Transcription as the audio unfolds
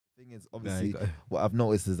thing is, obviously, what I've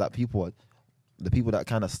noticed is that the people that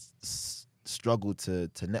kind of struggle to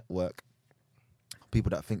network, people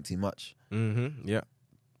that think too much. Yeah.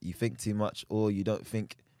 You think too much, or you don't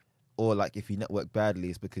think, or like if you network badly,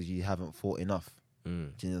 it's because you haven't thought enough. Do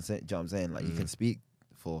you know what I'm saying? Like you can speak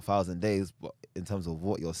for 1,000 days, but in terms of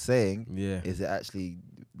what you're saying, is it actually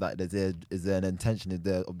like is there an intention, is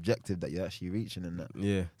there objective that you're actually reaching in that?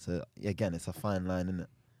 Yeah. So again, it's a fine line, isn't it?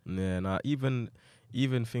 Yeah. Nah. Even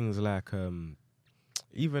things like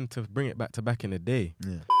even to bring it back in the day.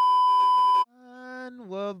 Yeah. And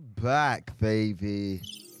we're back, baby.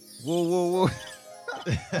 Whoa.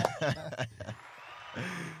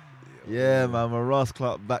 Yeah, man, my Ross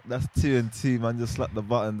Clark back. That's 2 and 2, man. Just slapped the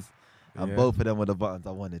buttons. And both of them were the buttons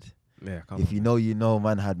I wanted. Yeah, if you know, you know,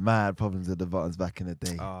 man had mad problems with the buttons back in the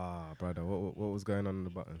day. Ah, brother, what was going on in the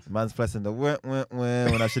buttons? Man's pressing the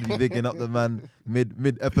when I should be bigging up the man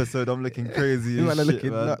mid episode. I'm looking crazy. You and man are shit, looking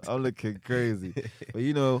man. nuts. I'm looking crazy. But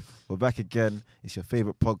you know, we're back again. It's your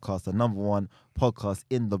favorite podcast, the #1 podcast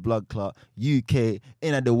in the blood clot UK,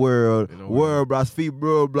 in the world, world blast, feet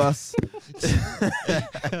bro blast. Do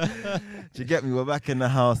you get me? We're back in the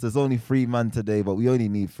house. There's only 3 man today, but we only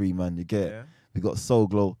need 3 man. You get? Yeah. We got Soul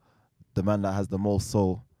Glow, the man that has the most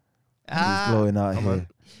soul. He's glowing out here. On.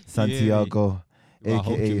 Santiago, Well, I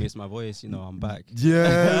hope you aka miss my voice. You know, I'm back.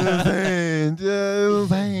 James.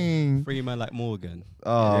 3 man like Morgan.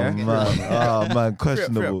 Oh Yeah. man,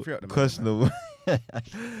 questionable. Free up the man. Questionable. But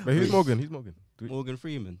who's Morgan? Who's Morgan? Morgan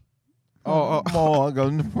Freeman. Oh.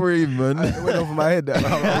 Morgan Freeman. It went over my head.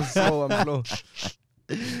 I'm slow.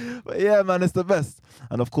 But yeah, man, it's the best.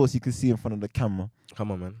 And of course, you can see in front of the camera,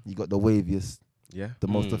 Come on, man. you got the waviest, Yeah. the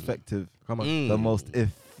most effective, Come on. the most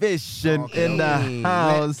efficient Okay. in the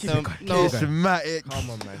house. Keep it going. Charismatic. Come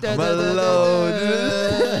on, man. Malone.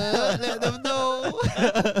 Let them know.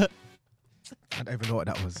 I don't even know what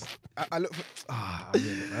that was. I look for.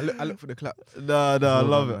 I look for the clap. Nah, I Well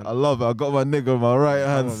love done, it. man. I love it. I got my nigga on my right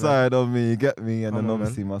hand on, man. side on me. You get me? And Come then on,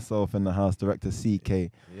 obviously myself in the house, director CK.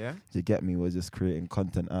 Yeah. You get me? We're just creating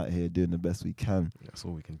content out here, doing the best we can. That's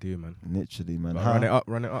all we can do, man. Literally, man. But How-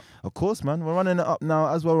 run it up. Of course, man. We're running it up now.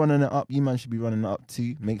 As we're running it up, you man should be running it up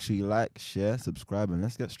too. Make sure you like, share, subscribe, and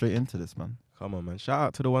let's get straight into this, man. Come on, man. Shout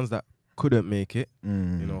out to the ones that couldn't make it. You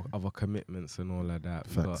Mm. know, other commitments and all of that.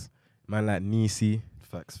 We got Facts. man like Nisi,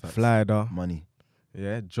 Facts. Flyder, Money.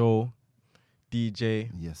 yeah, Joe,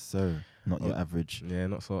 DJ. Yes, sir. Not your Oh. average. Yeah,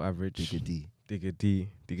 not so average. Digger D. Digger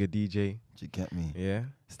DJ. Do you get me? Yeah.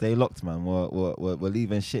 Stay locked, man. We're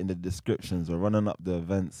leaving shit in the descriptions. We're running up the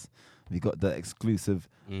events. We got the exclusive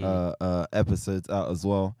episodes out as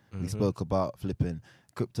well. We spoke about flipping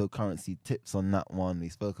cryptocurrency tips on that one. We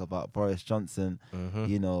spoke about Boris Johnson,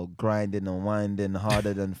 you know, grinding and winding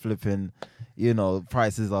harder than flipping. You know,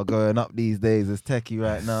 prices are going up these days. It's techie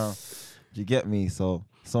right now. Do you get me? So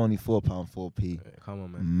it's only £4.4p. Come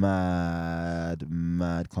on, man.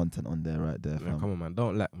 Mad content on there right there, Yeah, fam. come on, man.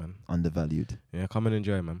 Don't lack, man. Undervalued. Yeah, come and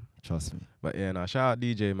enjoy, man. Trust me. But yeah, now shout out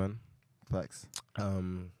DJ, man. Facts.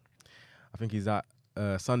 I think he's at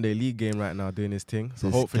Sunday League game right now doing his thing. So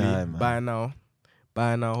This hopefully guy, man. by now.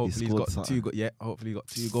 Hopefully he's scored got something. hopefully he got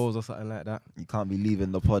 2 goals or something like that. You can't be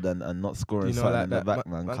leaving the pod and not scoring You know, something like in the that. back,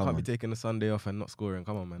 Man man. can't Come be on. taking the Sunday off and not scoring.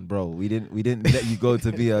 Come on, man. Bro, we didn't let you go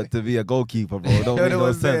to be a goalkeeper, bro. It don't make no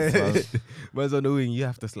sense, man. Man's on the wing. You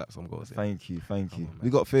have to slap some goals. Thank you. Come on, We man.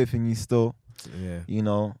 got faith in you still. Yeah. You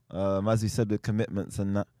know, as we said with commitments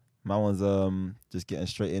and that, my one's just getting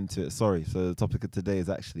straight into it. Sorry. So the topic of today is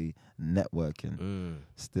actually networking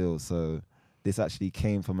still. So this actually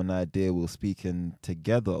came from an idea we were speaking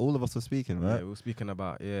together. All of us were speaking, Yeah, right? we were speaking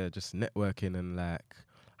about just networking and like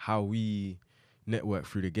how we network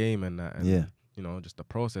through the game and that. And, Yeah. You know, just the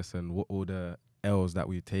process and what all the L's that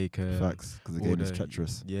we've taken. Facts. Because the all game is the-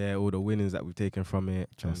 treacherous. Yeah, all the winnings that we've taken from it.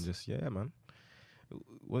 Trust. And just man.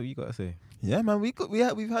 What you gotta say? Yeah, man.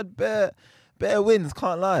 We've had bare wins.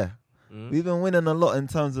 Can't lie. We've been winning a lot in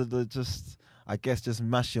terms of the just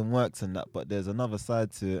mashing works and that. But there's another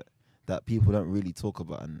side to it that people don't really talk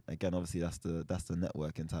about. And again, obviously, that's the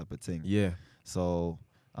networking type of thing. Yeah. So,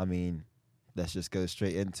 I mean, let's just go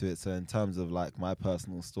straight into it. So, in terms of like my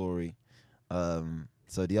personal story,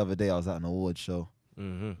 so the other day I was at an award show.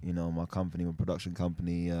 You know, my company, my production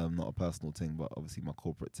company, not a personal thing, but obviously my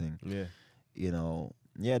corporate thing. Yeah. You know,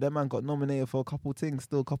 yeah, that man got nominated for a couple things,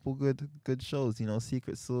 still a couple good shows. You know,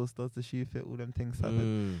 Secret Sauce, Does the Shoe Fit, all them things,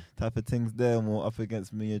 type of things there. And we're up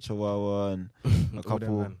against Mia Chihuahua and a All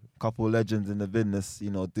them, man. couple legends in the business, you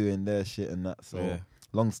know, doing their shit and that. So,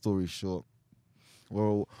 long story short,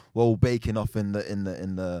 we're all baking off in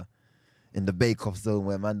the in the bake-off zone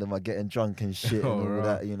where man them are getting drunk and shit and all right.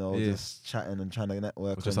 that, you know, Yeah. just chatting and trying to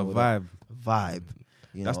network. It's just and a all that. vibe. Vibe.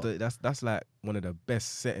 You know, That's like one of the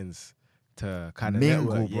best settings to kind of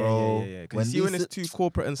Mingle, network. bro. Yeah. When Because when these it's too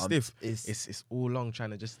corporate and stiff, it's it's all long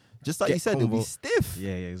trying to just just like get you said, it'll be convo. stiff.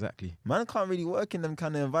 yeah, exactly. Man can't really work in them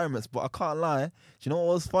kind of environments, but I can't lie. Do you know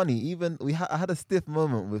what was funny? Even I had a stiff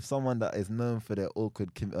moment with someone that is known for their awkward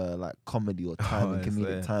like comedy or timing, I comedic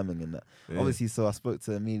swear. timing and that. Yeah. Obviously, so I spoke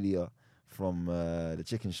to Amelia from the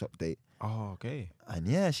chicken shop date, Oh, okay. and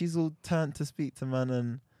yeah, she's all turned to speak to man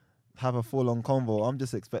and have a full-on convo. I'm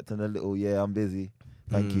just expecting a little, yeah, I'm busy,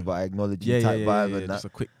 thank you, but I acknowledge you type vibe and that. Just a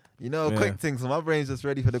quick. You know, a Yeah. quick thing. So my brain's just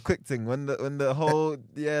ready for the quick thing. When the whole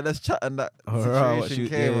let's chat and that Alright, what situation you-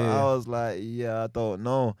 came, yeah. I was like, I don't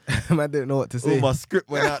know. I didn't know what to All say. my script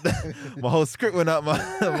went out. My whole script went out my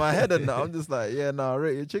my head and that. I'm just like, I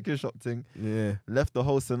rate your chicken shop thing. Yeah. Left the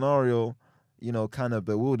whole scenario, kind of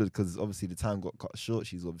bewildered because obviously the time got cut short.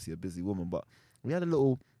 She's obviously a busy woman, but we had a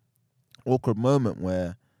little awkward moment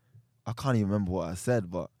where I can't even remember what I said,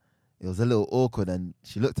 but it was a little awkward, and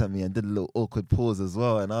she looked at me and did a little awkward pause as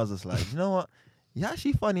well, and I was just like, you know what? You're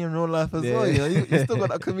actually funny in real life as well. You know, you still got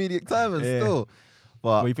that comedic timing Yeah. still.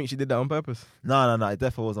 Well, But you think she did that on purpose? no, it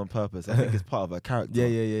definitely was on purpose. I think it's part of her character.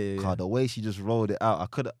 Yeah. God, the way she just rolled it out, I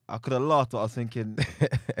could have laughed. But I was thinking,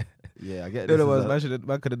 I get No, this.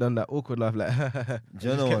 man could have done that awkward laugh like. Do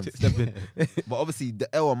you know kept what? it stepping. But obviously, the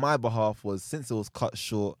L on my behalf was since it was cut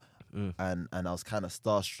short, Mm. and I was kind of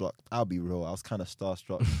starstruck. I'll be real, I was kind of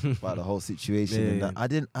starstruck by the whole situation, Yeah, and yeah.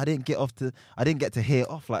 that I didn't get to hear it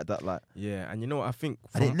off like that. Like Yeah, and you know what I think?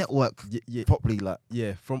 I didn't network properly. Like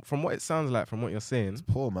Yeah, from what it sounds like, from what you're saying, it's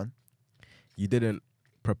poor, man. you didn't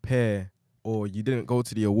prepare or you didn't go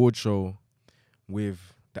to the award show with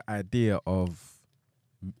the idea of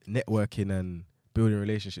networking and building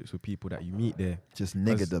relationships with people that you meet there. Just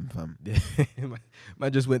nigger them, fam.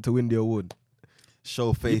 Man just went to win the award.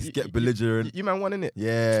 Show face, You- get belligerent. You man won, innit?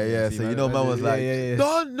 Yeah. See, So man, man was like, yeah.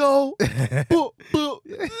 don't know.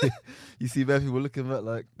 You see, bad people looking at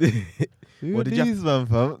like, who What are did you have these man,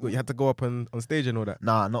 fam? You had to go up on stage and all that.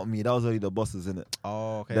 Nah, not me. That was only the bosses, innit?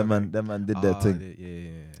 Oh, okay. Them man did their thing.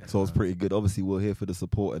 Yeah. So it was pretty good. Obviously, we're here for the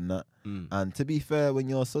support and that. Mm. And to be fair, when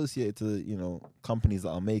you're associated to companies that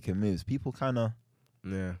are making moves, people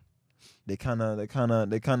Yeah. it's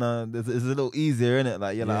a little easier, innit?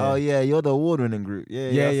 Like you're like, Yeah. oh yeah, you're the award-winning group.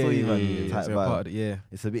 Yeah, I saw you, man. Type So vibe. part of it, yeah.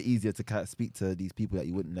 It's a bit easier to kind of speak to these people that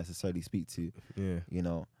you wouldn't necessarily speak to, Yeah.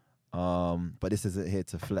 But this isn't here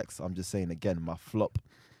to flex. I'm just saying again, my flop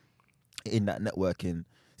in that networking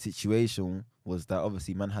situation was that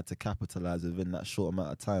obviously man had to capitalize within that short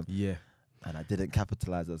amount of time. Yeah. And I didn't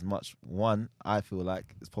capitalize as much. One, I feel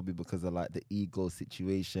like it's probably because of like the ego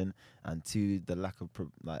situation, and two, the lack of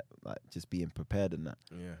like just being prepared in that.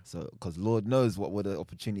 Yeah. So, because Lord knows what would the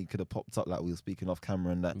opportunity could have popped up, like we were speaking off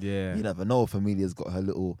camera and that. Yeah. You never know if Amelia's got her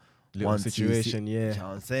little Little 1, 2, situation, you know yeah.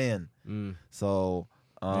 what I'm saying? Mm. So,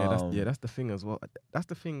 That's the thing as well. That's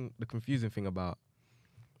the thing, the confusing thing about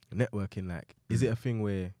networking. Like, is it a thing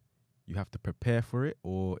where you have to prepare for it,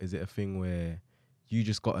 or is it a thing where you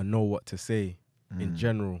just got to know what to say in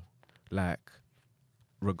general, like,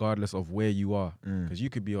 regardless of where you are? Because you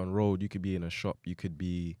could be on road, you could be in a shop, you could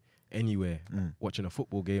be anywhere, watching a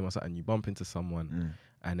football game or something, you bump into someone,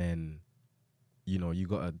 and then, you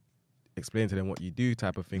got to explain to them what you do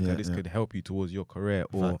type of thing. Yeah, This could help you towards your career,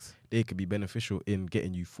 or Facts. they could be beneficial in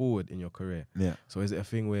getting you forward in your career. Yeah. So is it a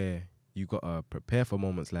thing where you got to prepare for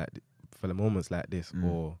moments like this,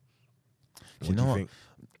 or Do you know what?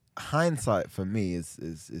 Hindsight for me is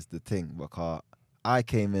the thing, because I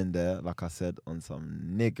came in there, like I said, on some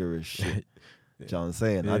niggerish shit. Do you know what I'm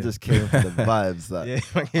saying? I Yeah. just came for the vibes. Like,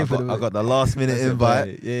 I got the last minute That's the invite.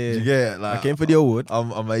 vibe. Yeah. Do you get it? Like, I came for the award.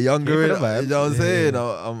 I'm a younger, Came for the vibes. you know what I'm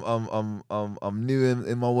Yeah. saying? I'm new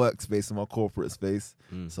in my workspace, in my corporate space.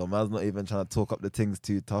 Mm. So man's not even trying to talk up the things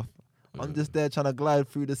too tough. I'm just there trying to glide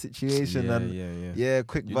through the situation and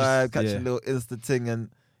quick You vibe, just- catch yeah. a little Insta thing and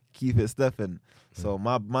keep it stepping. So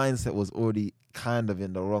my mindset was already kind of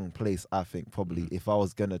in the wrong place, I think, probably, if I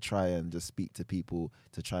was gonna try and just speak to people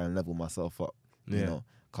to try and level myself up. You Yeah. know,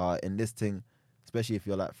 cause in this thing, especially if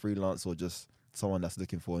you're like freelance or just someone that's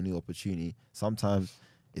looking for a new opportunity, sometimes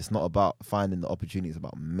it's not about finding the opportunity, it's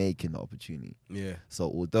about making the opportunity. Yeah. So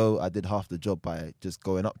although I did half the job by just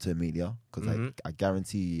going up to Amelia, because I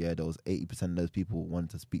guarantee you, there was 80% of those people wanted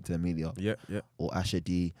to speak to Amelia Yeah. or Asha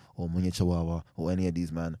D or Munya Chihuahua or any of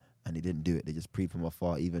these man, and they didn't do it. They just pre from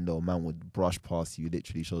afar, even though a man would brush past you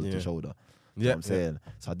literally shoulder to shoulder. You know what I'm saying?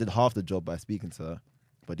 So I did half the job by speaking to her,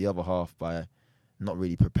 but the other half by not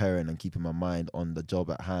really preparing and keeping my mind on the job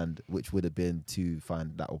at hand, which would have been to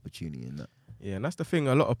find that opportunity in that. Yeah, and that's the thing.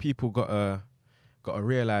 A lot of people gotta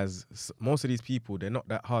realize most of these people, they're not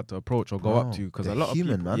that hard to approach or go up Bro, to, because a they're lot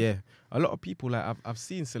human, of people, man. yeah, a lot of people, like I've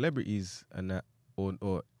seen celebrities and that,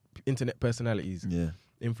 or internet personalities, Yeah.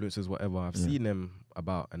 influencers, whatever. I've Yeah. seen them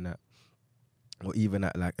about and that, or even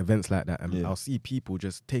at like events like that, and Yeah. I'll see people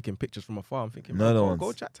just taking pictures from afar. I'm thinking, No, man, no go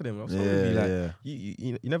one's- chat to them. Yeah, Like, yeah.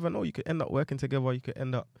 you never know. You could end up working together. You could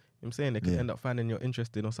end up, I'm saying, they could Yeah. end up finding you're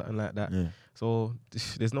interested or something like that. Yeah. So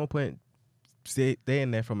there's no point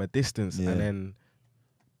staying there from a distance Yeah. and then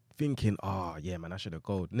thinking, oh yeah, man, I should have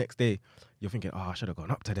gone. Next day, you're thinking, oh, I should have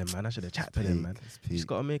gone up to them, man. I should have chatted to them, Peak, man. it's You just peak.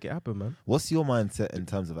 gotta make it happen, man. What's your mindset in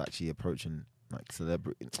terms of actually approaching like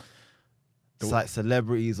celebrity, The- like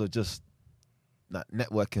celebrities, or just like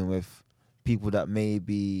networking with people that may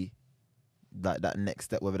be like that next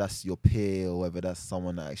step, whether that's your peer or whether that's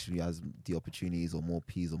someone that actually has the opportunities or more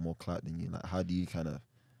P's or more clout than you? Like, how do you kind of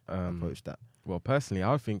approach that? Well, personally,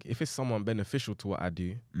 I would think if it's someone beneficial to what I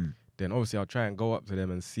do, Mm. then obviously I'll try and go up to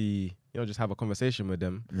them and see, just have a conversation with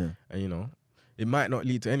them. Yeah. And, it might not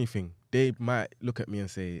lead to anything. They might look at me and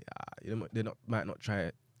say, might not try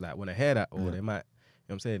it, like, want to hear that, or Yeah. they might,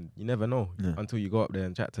 what I'm saying, you never know Yeah. until you go up there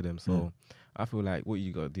and chat to them. So Yeah. I feel like what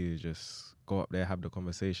you got to do is just go up there, have the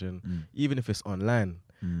conversation, Mm. even if it's online,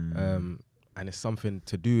 Mm. and it's something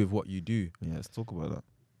to do with what you do. Yeah, let's talk about that.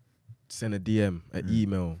 Send a DM, an Mm.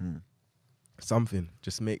 email, Mm. something.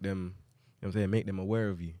 Just make them, make them aware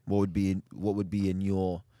of you. What would be in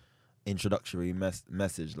your introductory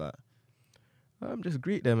message, like? Just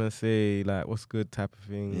greet them and say, like, what's good type of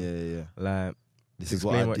thing. Yeah. Like, This is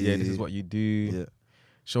what I do. this is what you do. Yeah.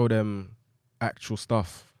 Show them actual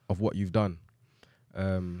stuff of what you've done.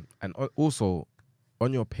 And also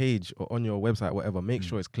on your page or on your website, whatever, make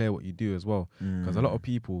sure it's clear what you do as well. Because a lot of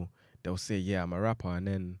people, they'll say, yeah, I'm a rapper, and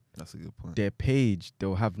then That's a good point. their page,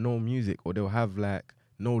 they'll have no music, or they'll have like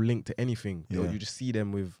no link to anything. Yeah. You just see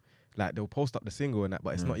them with, like, they'll post up the single and that,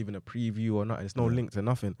 but it's Yeah. not even a preview or nothing. It's no Yeah. link to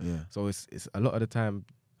nothing. Yeah. So it's a lot of the time,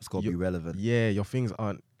 It's got to be relevant. yeah, your things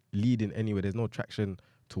aren't leading anywhere. There's no traction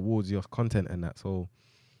towards your content and that. So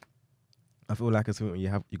I feel like it's something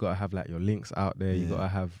you gotta have like your links out there. You Yeah. gotta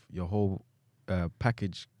have your whole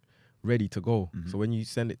package ready to go. Mhm. So when you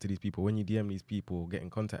send it to these people, when you DM these people, get in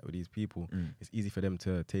contact with these people, Mm. it's easy for them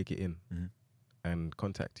to take it in Mhm. and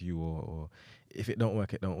contact you. Or if it don't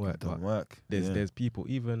work, it don't work. It don't But work. there's Yeah. there's people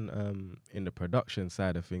even in the production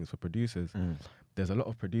side of things for producers. Mm. There's a lot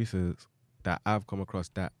of producers that I've come across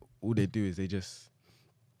that all they do is they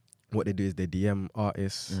DM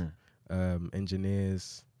artists,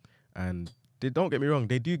 engineers, and they don't get me wrong,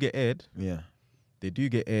 they do get aired. Yeah. They do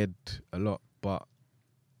get aired a lot, but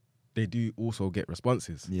they do also get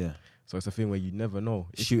responses. Yeah. So it's a thing where you never know.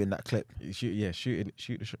 Shooting that clip. Shoot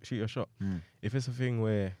your shot. Mm. If it's a thing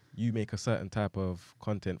where you make a certain type of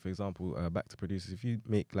content, for example, back to producers, if you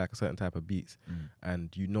make like a certain type of beats Mm.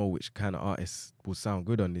 and you know which kind of artists will sound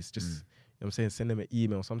good on this, just, you know what I'm saying, send them an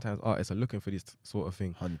email. Sometimes artists are looking for this sort of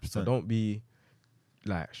thing. 100%. So don't be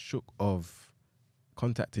like shook of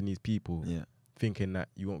contacting these people Yeah. thinking that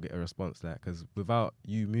you won't get a response, like, because without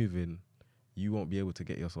you moving, you won't be able to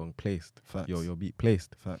get your song placed, Facts. your beat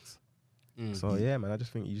placed. Facts. So yeah, man, I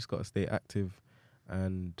just think you just got to stay active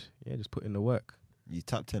and just put in the work. You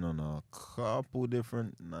tapped in on a couple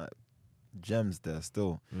different like gems there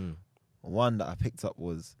still. One that I picked up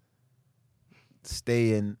was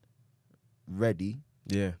staying ready.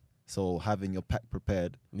 Yeah, So having your pack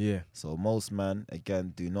prepared. yeah, So most man,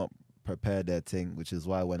 again, do not prepare their thing, which is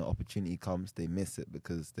why when an opportunity comes, they miss it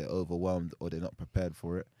because they're overwhelmed or they're not prepared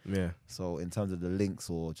for it. yeah, So in terms of the links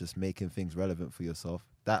or just making things relevant for yourself,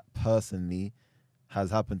 that personally has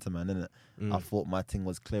happened to man, innit? I thought my thing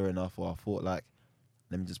was clear enough, or I thought like,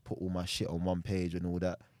 let me just put all my shit on one page and all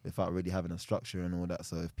that without really having a structure and all that.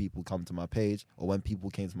 So if people come to my page, or when people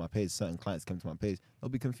came to my page, certain clients came to my page, they'll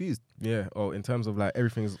be confused. yeah. Oh, in terms of like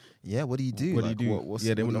everything's Yeah, what do you do? What do Like, you do? What's,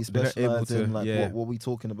 Yeah, what they're do you not- they're not able specialize in? to- Like, yeah. what are we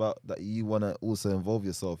talking about that you want to also involve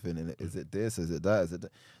yourself in? And is it this? Is it that? Is it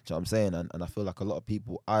that? Do you know what I'm saying? And I feel like a lot of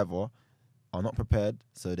people either are not prepared,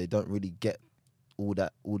 so they don't really get all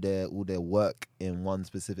their work in one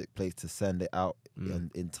specific place to send it out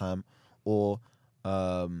in time, or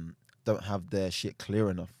don't have their shit clear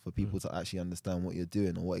enough for people to actually understand what you're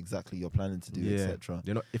doing or what exactly you're planning to do, etc.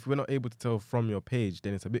 They're not. If we're not able to tell from your page,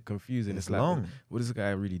 then it's a bit confusing. It's like, long. what does this guy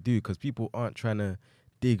really do? Because people aren't trying to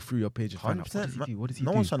dig through your page and find out what does he do. What does he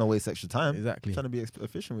No do? one's trying to waste extra time. Exactly. Trying to be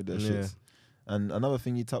efficient with their Yeah. shits. And another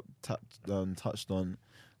thing you touched on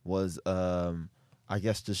was, I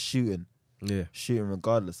guess, just shooting Yeah,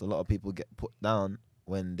 regardless. A lot of people get put down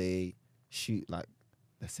when they shoot like,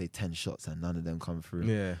 let's say 10 shots and none of them come through.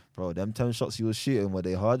 Yeah, Bro, them 10 shots you were shooting, were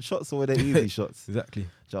they hard shots or were they easy shots? Do exactly. you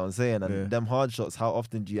know what I'm saying? And Yeah. them hard shots, how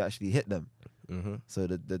often do you actually hit them? Mm-hmm. So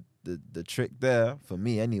the trick there, for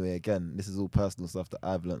me anyway, again, this is all personal stuff that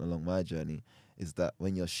I've learned along my journey, is that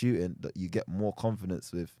when you're shooting, that you get more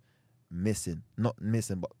confidence with not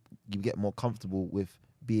missing, but you get more comfortable with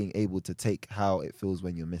being able to take how it feels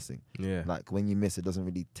when you're missing. Yeah. Like when you miss, it doesn't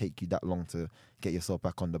really take you that long to get yourself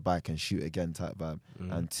back on the bike and shoot again type vibe.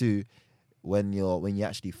 Mhm. And two, when you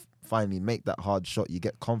actually finally make that hard shot, you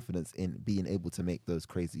get confidence in being able to make those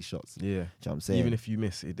crazy shots. Yeah. Do you know what I'm saying? Even if you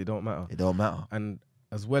miss, it don't matter. it don't matter. And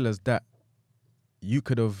as well as that, you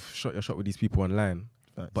could have shot your shot with these people online,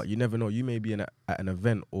 Facts. but you never know. You may be at an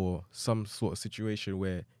event or some sort of situation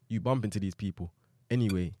where you bump into these people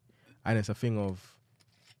anyway, and it's a thing of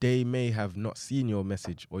they may have not seen your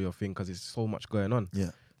message or your thing because there's so much going on. Yeah.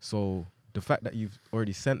 So the fact that you've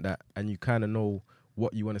already sent that and you kind of know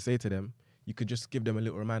what you want to say to them, you could just give them a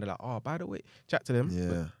little reminder like, oh, by the way, chat to them.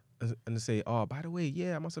 Yeah. And say, oh, by the way,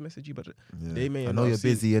 yeah, I must have messaged you, but Yeah. they may I have know not you're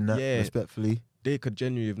seen- busy in that, Yeah. respectfully. they could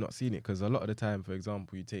genuinely have not seen it because a lot of the time, for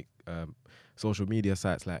example, you take social media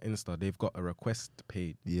sites like Insta, they've got a request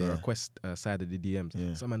page, Yeah. a request side of the DMs.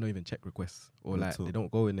 Yeah. Some man don't even check requests or Real like talk. they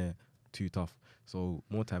don't go in there too tough. So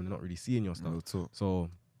more time they're not really seeing your stuff. No talk. So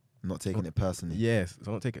Not taking it personally. yes,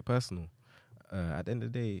 so don't take it personal. At the end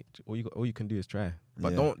of the day, all you can do is try.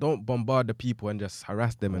 But Yeah. don't bombard the people and just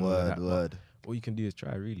harass them and all of that. But Word. all you can do is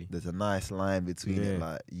try, really. There's a nice line between it. Yeah.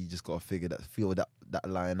 Like you just gotta feel that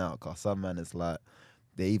line out. Cause some man is like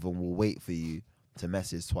they even will wait for you to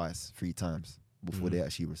message twice, 3 times before Mhm. they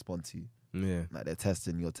actually respond to you. Yeah. Like they're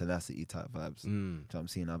testing your tenacity type vibes. Mm. Do you know what I'm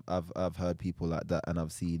seeing? I've heard people like that, and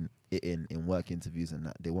I've seen it in work interviews and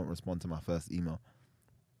that they won't respond to my first email.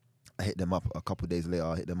 I hit them up a couple of days later.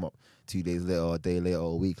 I hit them up 2 days later, or a day later,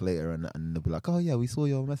 or a week later, and they'll be like, "Oh yeah, we saw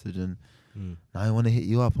your message, and Mm. now I want to hit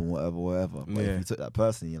you up and whatever." But Yeah. if you took that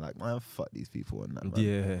person, you're like, "Man, fuck these people and that, man.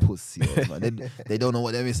 Yeah. Pussy, man. They don't know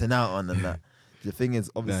what they're missing out on and that." The thing is,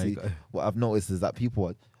 obviously, what I've noticed is that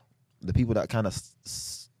the people that kind of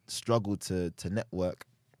struggle to network,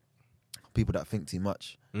 people that think too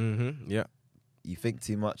much. Mm-hmm. Yeah. You think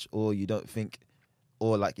too much, or you don't think,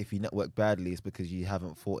 or like if you network badly, it's because you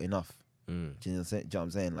haven't thought enough. Mm. Do you know what I'm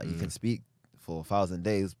saying? Like you can Mm. speak for 1,000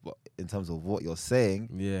 days, but in terms of what you're saying,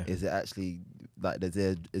 Yeah. is it actually like is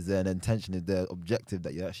there an intention, is there objective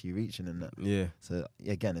that you're actually reaching in that? Yeah. So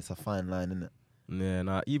again, it's a fine line, isn't it? Yeah,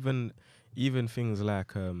 nah, even things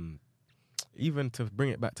like even to bring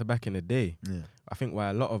it back in the day, Yeah. I think why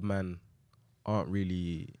a lot of men aren't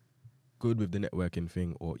really good with the networking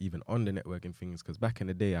thing or even on the networking things, because back in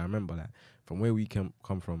the day, I remember like from where we come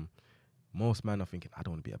from, most men are thinking, I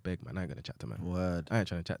don't want to be a beg, man. I ain't gonna chat to man. Word. I ain't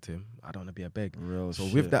trying to chat to him. I don't want to be a beg. Real So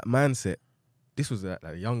shit. with that mindset, this was like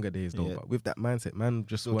younger days though, Yeah. but with that mindset, man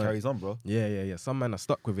just still weren't- carries on, bro. yeah. Some men are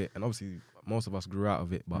stuck with it, and obviously most of us grew out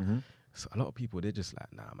of it, but. Mhm. So a lot of people, they're just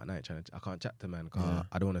like, nah, man, I can't chat to man because Yeah.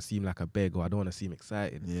 I don't want to seem like a beg or I don't want to seem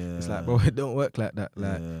excited. Yeah. It's like, bro, it don't work like that.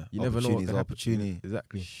 Like, Yeah. you never know what Opportunity's can happen. opportunity.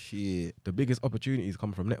 Exactly. Shit. The biggest opportunities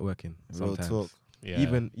come from networking. Real Sometimes. talk. Yeah.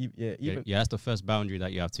 Even yeah, that's the first boundary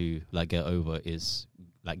that you have to like get over is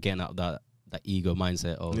like getting out that ego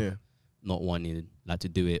mindset of yeah, not wanting like to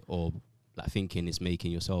do it or like thinking it's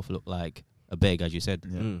making yourself look like a beg, as you said.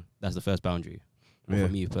 Yeah. Mm. That's the first boundary. Well, Yeah.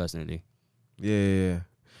 for me personally. Yeah.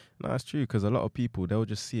 No, that's true because a lot of people they'll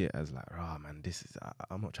just see it as like, oh man, this is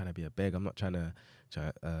I'm not trying to be a beg. I'm not trying to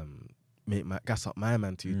make my gas up my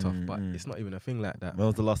man too tough. But it's not even a thing like that. When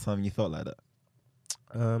was the last time you felt like that?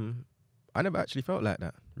 I never actually felt like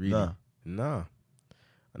that. Really, nah.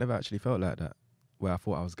 I never actually felt like that where I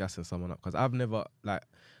thought I was gassing someone up because I've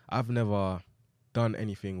never done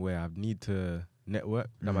anything where I need to network.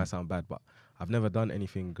 That might sound bad, but I've never done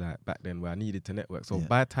anything like back then where I needed to network. So Yeah.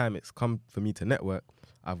 by the time it's come for me to network,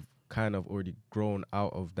 I've kind of already grown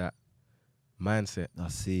out of that mindset. I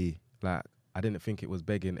see. Like I didn't think it was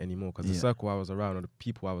begging anymore because the Yeah. circle I was around or the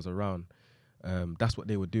people I was around, that's what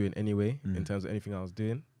they were doing anyway in Mm. terms of anything I was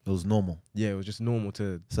doing. It was normal. Yeah, it was just normal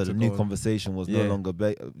to. So to the new go and- conversation was Yeah. no longer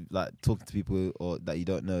like talking to people or that you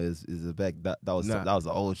don't know is a beg. That was Nah. that was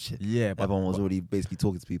the old shit. Yeah, but Everyone was already basically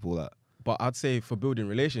talking to people like But I'd say for building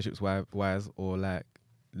relationships wise or like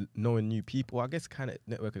knowing new people, I guess kind of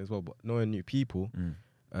networking as well, but knowing new people,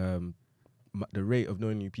 the rate of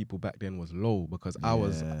knowing new people back then was low because I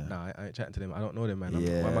was, Yeah. I ain't chatting to them. I don't know them, man.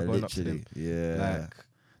 yeah, Why am I going up to literally. them? Yeah, Like,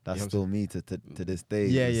 that's you know still me to this day.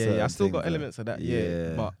 Yeah. There's I certain still got things elements of that,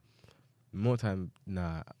 Yeah. But more time,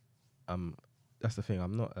 that's the thing.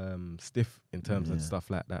 I'm not stiff in terms of Yeah.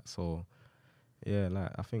 stuff like that. So, yeah,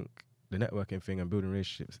 like I think the networking thing and building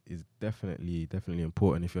relationships is definitely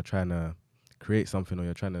important if you're trying to create something or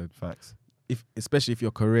you're trying to Facts. especially if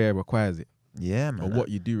your career requires it Yeah, man. or what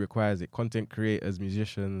you do requires it. Content creators,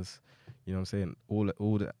 musicians, you know what I'm saying? All that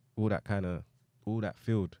field,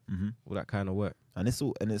 all that kind of work. And it's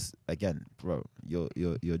again, bro,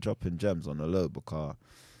 you're dropping gems on the low, because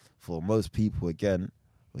for most people, again,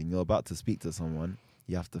 when you're about to speak to someone,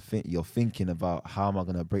 you have to think. You're thinking about, how am I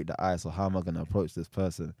gonna break the ice, or how am I gonna approach this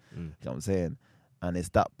person? You know what I'm saying? And it's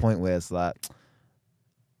that point where it's like,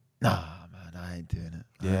 nah, man, I ain't doing it.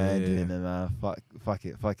 I ain't doing it, man. Fuck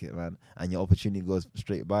it, man. And your opportunity goes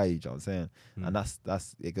straight by you. You know what I'm saying? And that's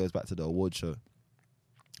it. Goes back to the award show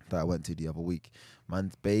that I went to the other week.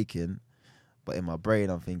 Man's baking, but in my brain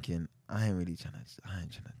I'm thinking, I ain't trying to do that, man. I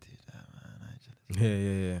ain't trying to do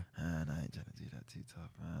Yeah. Man, I ain't trying to do that too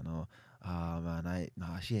tough, man. Or, man,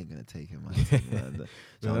 she ain't gonna take it, man.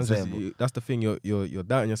 You know what I'm saying? That's the thing. You're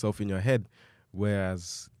doubting yourself in your head,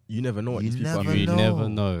 whereas you never know what these people are. You never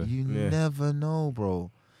know. You never know,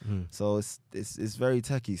 bro. So it's very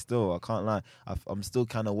techie still. I can't lie. I'm still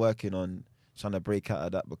kind of working on trying to break out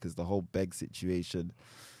of that, because the whole beg situation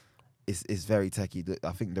is very techie.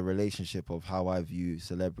 I think the relationship of how I view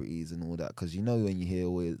celebrities and all that, because you know when you hear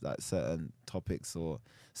always like certain topics or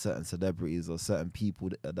certain celebrities or certain people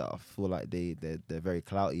that I feel like they're very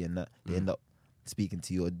clouty, and that they end up speaking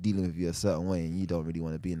to you or dealing with you a certain way, and you don't really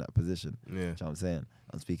want to be in that position. Yeah. You know what I'm saying?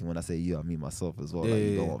 I'm speaking, when I say you, I mean myself as well. Yeah, like, you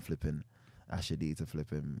yeah, don't yeah. want flipping Ashley to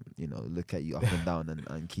flipping, look at you up and down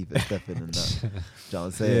and keep it stepping and that. Do you know what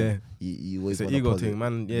I'm saying? You always It's an want ego thing,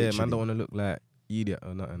 man. Yeah, literally. man don't want to look like idiot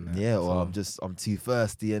or nothing. Yeah, or So, I'm too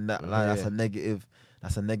thirsty and that. Like, Yeah.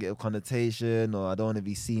 that's a negative connotation, or I don't want to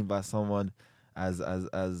be seen by someone as I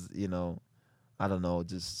don't know,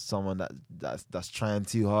 just someone that's trying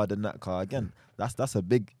too hard and that car. Again, that's a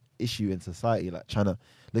big issue in society, like trying to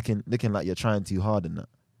looking like you're trying too hard and that.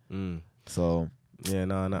 So yeah,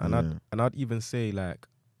 no, yeah. and I'd even say, like,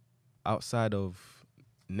 outside of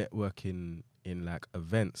networking in like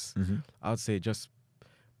events, I'd say just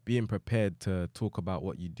being prepared to talk about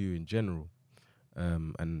what you do in general,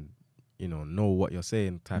 and know what you're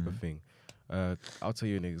saying, type of thing. I'll tell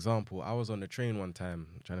you an example. I was on the train one time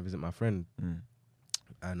trying to visit my friend,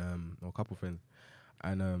 and or a couple friends,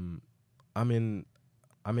 and I'm in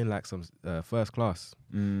like some first class.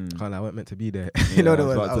 Kind of, I wasn't meant to be there. I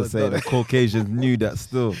was about to say the Caucasians knew that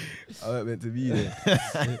still. I wasn't meant to be there.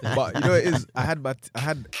 But you know what it is? I had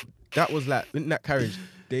that was like in that carriage.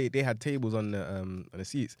 They had tables on the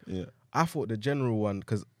seats. Yeah. I thought the general one,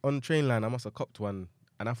 because on train line I must have copped one,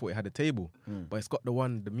 and I thought it had a table, but it's got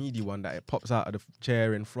the meaty one that it pops out of the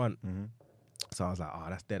chair in front. So I was like, oh,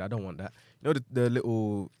 that's dead. I don't want that. You know the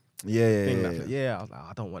little thing Yeah. I was like,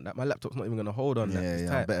 I don't want that. My laptop's not even gonna hold on that. It's Yeah,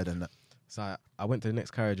 tight. better than that. So I went to the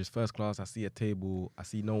next carriage, it's first class. I see a table. I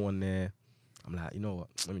see no one there. I'm like, you know what?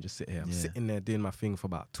 Let me just sit here. I'm sitting there doing my thing for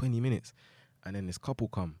about 20 minutes. And then this couple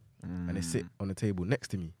come and they sit on the table next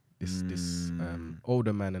to me. This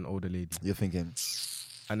older man and older lady. You're thinking.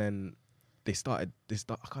 And then they start, I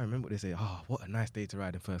can't remember what they say. Oh, what a nice day to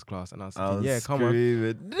ride in first class. And I was thinking, yeah, come on.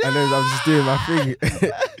 And then I'm just doing my thing.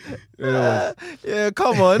 Yeah,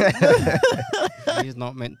 come on. He's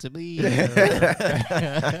not meant to be.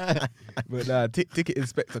 But nah, ticket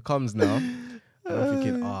inspector comes now. And I'm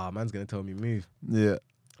thinking, man's going to tell me move. Yeah.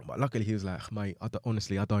 But luckily he was like, mate,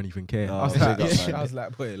 honestly, I don't even care. Oh, I was big like, up, man. I was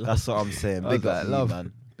like, boy, love. That's what I'm saying. I was Big up like, you, love.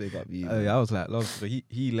 man. Big up you. I was like, love. So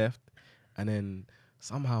he left, and then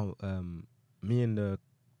somehow me and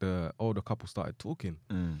the older couple started talking.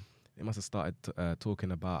 They must have started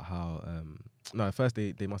talking about how no, at first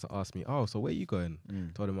they must have asked me, oh, so where you going?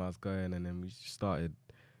 Told them I was going, and then we started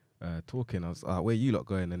talking. I was like, where you lot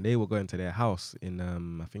going? And they were going to their house in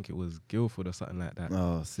I think it was Guildford or something like that.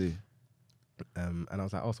 Oh, see. And I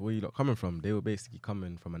was like, oh, so where you lot coming from? They were basically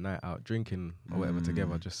coming from a night out drinking or whatever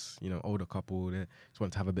together, just, older couple. They just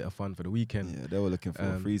wanted to have a bit of fun for the weekend. Yeah, they were looking for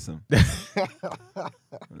a threesome. Let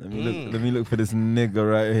me look for this nigga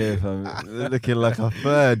right here, fam. They're looking like a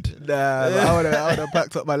third. Nah, I would have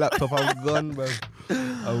packed up my laptop. I'm gone, bro.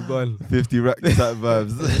 I'm gone. 50 rack type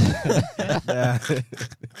vibes.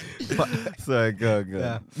 But, sorry, go.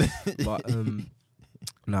 yeah. But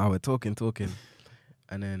now we're talking,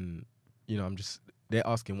 and then they're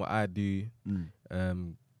asking what I do,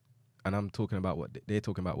 and I'm talking about they're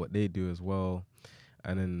talking about what they do as well,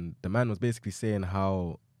 and then the man was basically saying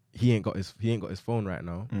how he ain't got his phone right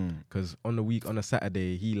now because on a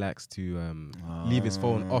Saturday he likes to leave his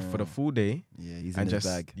phone off for the full day. Yeah, he's and in just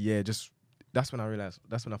his bag. yeah, just that's when I realized.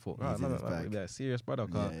 That's when I thought, He's in his bag. yeah, serious brother.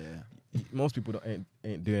 Yeah. Most people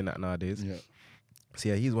ain't doing that nowadays. Yeah. So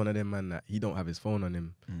yeah, he's one of them man that he don't have his phone on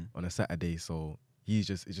him Mm. on a Saturday, so it's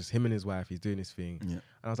just him and his wife. He's doing his thing, Yeah. and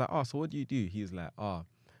I was like, oh, so what do you do? He's like, oh,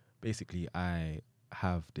 basically I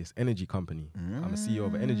have this energy company. I'm a CEO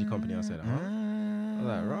of an energy company. I said, huh? I was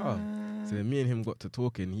like, rah. So then me and him got to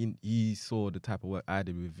talking. He saw the type of work I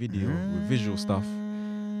did with video, with visual stuff,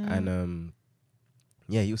 and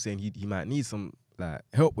yeah, he was saying he might need some like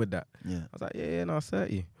help with that. Yeah. I was like, yeah, no,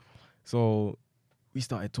 30. So we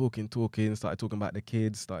started talking about the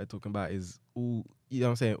kids, started talking about his all, you know what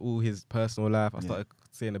I'm saying, all his personal life. I Yeah. started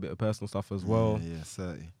saying a bit of personal stuff as well. Yeah,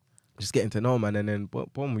 30. Just getting to know him, and then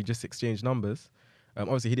boom, we just exchanged numbers.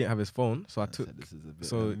 Obviously he didn't have his phone, so I took. Said, this is a bit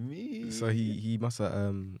So of me. so he must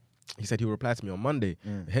have he said he'll reply to me on Monday.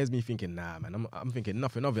 Mm. Here's me thinking, nah, man, I'm thinking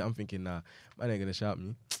nothing of it. I'm thinking, nah, man ain't gonna shout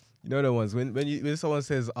me. You know the ones when someone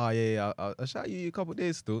says, oh yeah, I'll shout you a couple of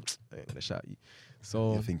days still, I ain't gonna shout you.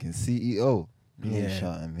 So You're thinking CEO. You ain't Yeah.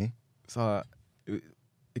 shouting me. so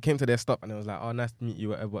it came to their stop, and it was like, oh, nice to meet you,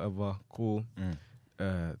 whatever, cool.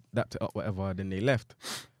 Dapped it up, whatever. Then they left.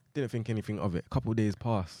 Didn't think anything of it. A couple of days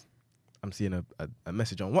passed. I'm seeing a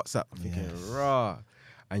message on WhatsApp. I'm thinking, Yes. rah.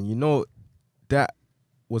 And you know, that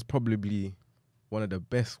was probably one of the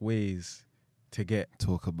best ways to get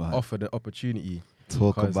Talk about offered the opportunity.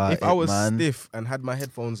 Talk 'Cause about if it, I was man. stiff and had my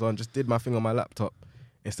headphones on, just did my thing on my laptop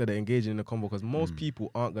instead of engaging in a convo, because most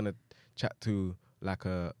people aren't gonna chat to like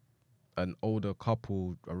an older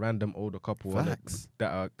couple, a random older couple Facts.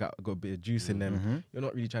 that got a bit of juice in them. Mhm. You're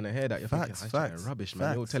not really trying to hear that. You're Facts, thinking, I'm facts, rubbish,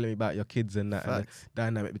 man. You're facts. telling me about your kids and that, and Facts. the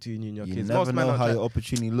dynamic between you and your You kids. never Most men know aren't how try- your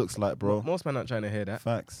opportunity looks like, bro. Most men aren't trying to hear that.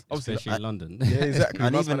 Facts. Obviously, Especially in London. yeah, exactly.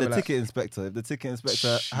 And Most even men the are like, ticket inspector, if the ticket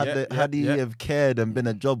inspector Yeah, had he yeah. have cared and been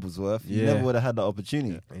a job was worth, you Yeah. never would have had that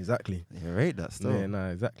opportunity. exactly. You rate that still. Yeah, nah,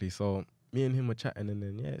 exactly. So me and him were chatting, and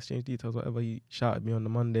then exchanged details, whatever. He shouted me on the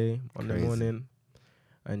Monday Crazy. morning,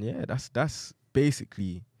 and that's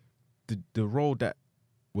basically the role that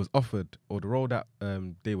was offered, or the role that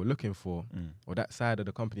they were looking for, Mm. or that side of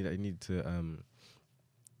the company that they needed to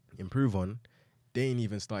improve on. They ain't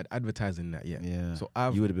even started advertising that yet. Yeah. So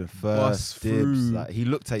I've You would have been bust first dibs. through- Like, he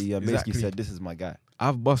looked at you and basically Exactly. said, "This is my guy.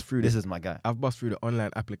 I've bust through This this. is my guy." I've bust through the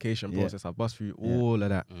online application Yeah. process. I've bust through Yeah. all of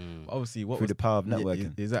that. Mm. Obviously, what Through was the power of Yeah,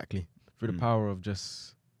 networking. exactly. Through the Mm. power of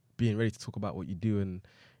just being ready to talk about what you do. And,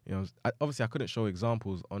 obviously I couldn't show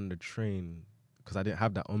examples on the train because I didn't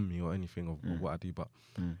have that on me or anything of what I do. But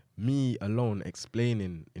Mm. me alone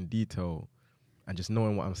explaining in detail and just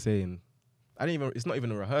knowing what I'm saying, it's not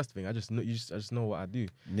even a rehearsed thing. I just know what I do.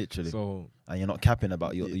 Literally. So And you're not capping about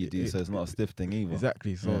what you do, it- so it's not a stiff thing either.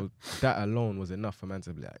 exactly. So that alone was enough for man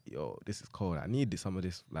to be like, yo, this is cold. I need some of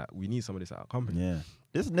this. Like, we need some of this at our company. Yeah.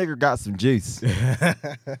 This nigga got some juice.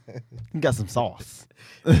 He got some sauce.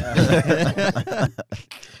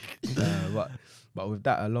 But with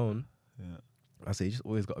that alone, Yeah. I say you just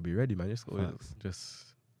always got to be ready, man. Just always Facts. just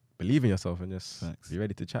believe in yourself and just Facts. be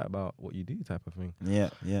ready to chat about what you do, type of thing. Yeah,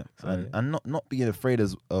 yeah. So, and yeah. and not being afraid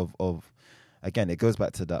of again, it goes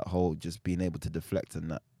back to that whole just being able to deflect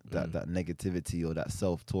and that negativity or that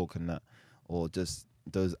self-talk and that, or just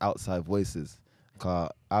those outside voices.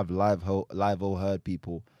 'Cause I've live heard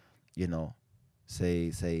people,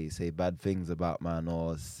 say bad things about man,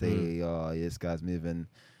 or say, oh, this guy's moving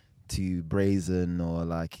too brazen, or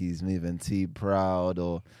like he's moving too proud,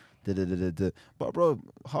 or da. But bro,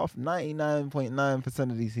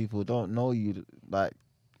 99.9% of these people don't know you, like,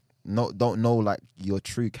 don't know like your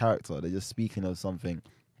true character. They're just speaking of something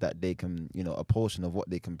that they can, a portion of what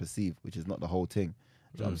they can perceive, which is not the whole thing.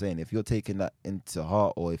 You know what I'm saying? If you're taking that into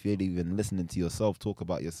heart, or if you're even listening to yourself talk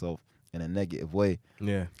about yourself in a negative way,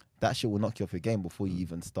 Yeah. that shit will knock you off your game before you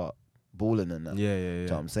even start balling and that. Yeah. Do you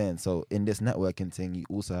know what I'm saying? So in this networking thing, you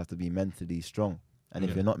also have to be mentally strong. And if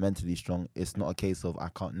Yeah. you're not mentally strong, it's not a case of I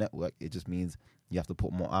can't network. It just means you have to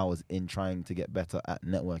put more hours in trying to get better at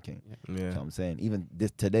networking. You know what I'm saying? Even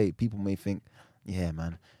today, people may think, yeah,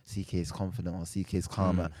 man, CK is confident or CK is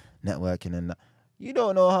calm at networking and that. You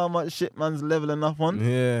don't know how much shit man's leveling up on.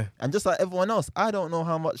 Yeah. And just like everyone else, I don't know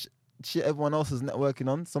how much shit everyone else is networking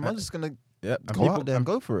on. So I'm just going to Yeah. go out there and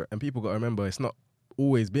go for it. And people got to remember, it's not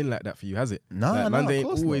always been like that for you, has it? No, like, no, man, of they ain't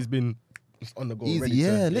course always not. been just on the go. Easy, ready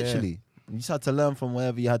yeah, to, literally. You just had to learn from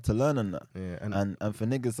wherever you had to learn and that. Yeah. And for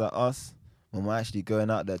niggas like us, when we're actually going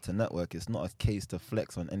out there to network, it's not a case to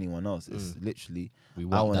flex on anyone else. It's literally We I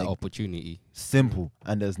want that wanna- opportunity. simple.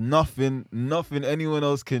 And there's nothing anyone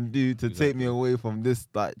else can do to take me Exactly. away from this,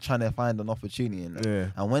 like trying to find an opportunity in that.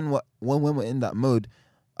 Yeah. And when we're in that mode,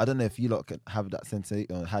 I don't know if you lot can have that sensation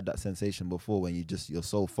or had that sensation before, when you're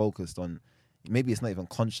so focused on, maybe it's not even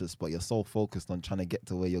conscious, but you're so focused on trying to get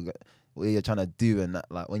to where you're trying to do, and that,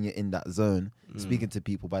 like when you're in that zone, speaking to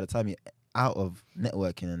people, by the time out of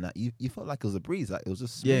networking and that, you felt like it was a breeze. Like it was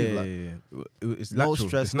just Yeah, smooth. yeah, Like, yeah. It's no natural.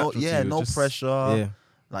 stress, It's no natural to you. It was no just- pressure. Yeah,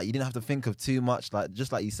 Like you didn't have to think of too much. Like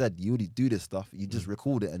just like you said, you already do this stuff. You just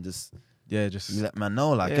record it and just yeah. Just you let man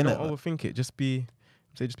know. Like yeah, innit? don't overthink it. Just be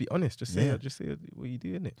honest. Just say what you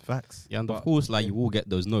do in it. Facts. Yeah, and But- of course, like you will get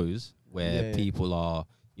those no's where Yeah. people are,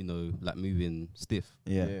 you know, like moving stiff.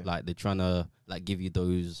 Yeah. Yeah. Like they're trying to like give you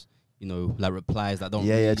those, you know, like replies that don't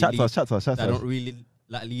Yeah, really Chat lead, to us. Chat that to don't us. really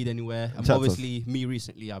like lead anywhere. And Chat to us. obviously, me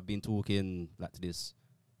recently, I've been talking like to this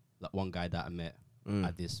like one guy that I met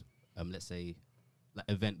at this let's say like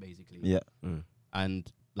event basically. Yeah.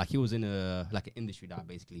 And like he was in a like an industry that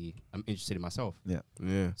basically I'm interested in myself.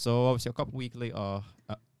 Yeah. So obviously a couple of weeks later,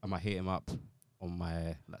 I might hit him up on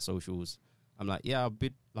my like socials. I'm like, yeah,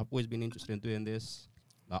 I've always been interested in doing this.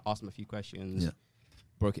 Like, asked him a few questions, Yeah.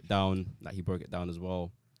 broke it down. Like he broke it down as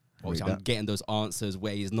well. Obviously, Read I'm that. getting those answers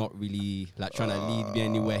where he's not really like trying to lead me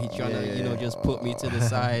anywhere. He's trying to, yeah, you know, yeah. just put me to the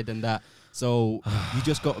side and that. So you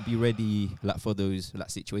just got to be ready like for those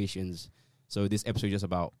like situations. So this episode is just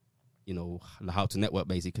about, you know, how to network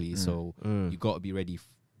basically. So you got to be ready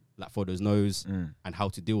like for those no's and how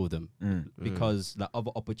to deal with them because like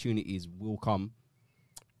other opportunities will come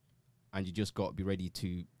and you just got to be ready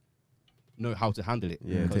to know how to handle it.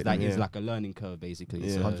 Yeah, Because take that them, is yeah. like a learning curve basically.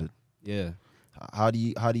 Yeah. So, 100. yeah. How do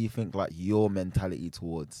you think like your mentality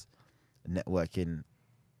towards networking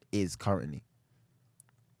is currently?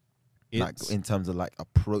 Like It's- in terms of like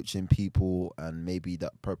approaching people and maybe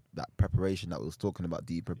that preparation that we was talking about.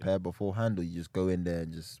 Do you prepare beforehand or you just go in there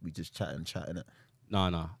and we just chat it?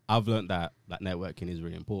 No. I've learned that like networking is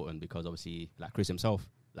really important because obviously like Chris himself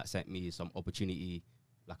like sent me some opportunity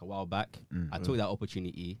like a while back. I took that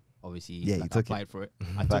opportunity. Obviously, Yeah, you like, took it. applied for it.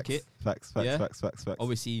 I took it. Facts. Yeah. Facts.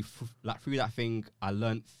 Obviously, like through that thing, I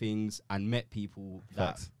learned things and met people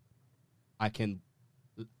that Facts. I can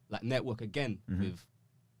like network again with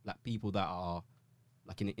like people that are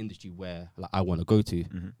like in the industry where like I want to go to.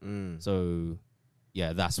 So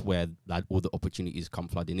yeah, that's where like all the opportunities come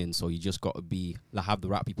flooding in. So you just got to be like have the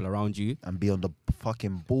right people around you. And be on the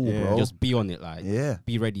fucking ball, Yeah. bro. Just be on it, like yeah.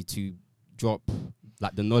 be ready to drop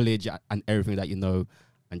like the knowledge and everything that you know,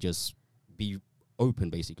 and just be open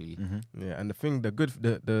basically. Yeah, and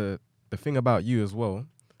the thing about you as well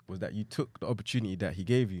was that you took the opportunity that he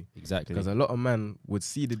gave you. Exactly. Because a lot of men would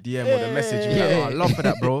see the DM or the message, and be Yeah. like, oh, I love for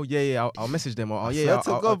that, bro. Yeah, I'll message them. Or I yeah, swear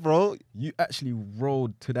to I'll- God, bro. you actually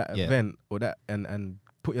rolled to that Yeah. event or that and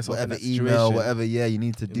put yourself Whatever in that email, situation. whatever, you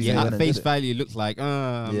need to do. Yeah, you at went and face did it. value, it looked like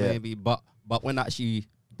Yeah. maybe, but when I actually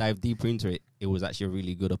dive deeper into it, it was actually a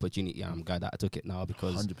really good opportunity. I'm glad that I took it now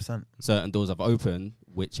because 100%. certain doors have opened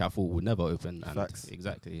which I thought would never open. And Facts.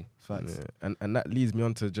 Exactly. Facts. Yeah. And that leads me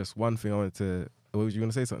on to just one thing I wanted to. What was you going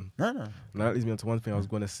to say something? No. No, that leads me on to one thing I was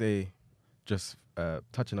going to say. Just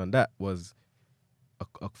touching on that was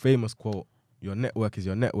a famous quote: "Your network is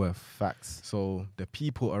your net worth." Facts. So the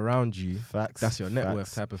people around you, Facts. that's your net worth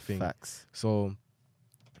Facts. type of thing. Facts. So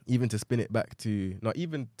even to spin it back to not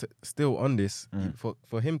even still on this,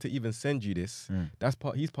 for him to even send you this,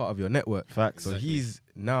 he's part of your network. Facts. So Exactly. he's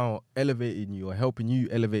now elevating you or helping you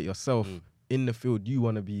elevate yourself in the field you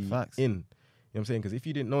want to be Facts. in. You know what I'm saying? Because if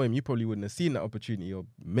you didn't know him, you probably wouldn't have seen that opportunity or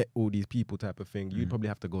met all these people type of thing. You'd probably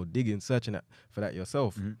have to go digging, searching for that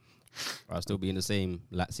yourself. I'll still be in the same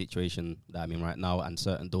like situation that I'm in right now, and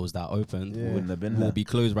certain doors that are open Yeah. Wouldn't have been will there. be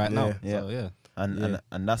closed right now. Yeah. So yeah.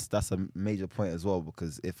 And that's a major point as well,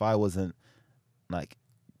 because if I wasn't like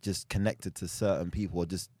just connected to certain people or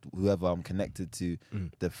just whoever I'm connected to,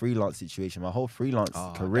 the freelance situation, my whole freelance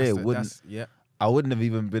career I wouldn't have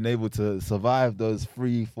even been able to survive those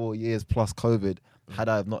 3-4 years plus COVID had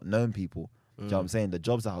I have not known people. Do you know what I'm saying? The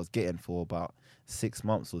jobs that I was getting for about 6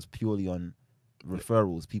 months was purely on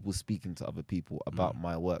referrals, people speaking to other people about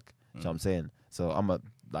my work. Do you know what I'm saying? So I'm a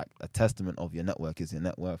testament of your network is your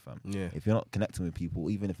net worth, fam. Yeah. If you're not connecting with people,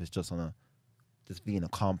 even if it's just on just being a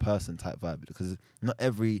calm person type vibe,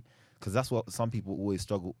 because that's what some people always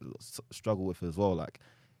struggle with as well, like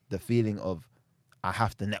the feeling of I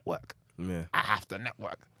have to network. Yeah. I have to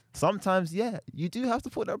network. Sometimes, yeah, you do have to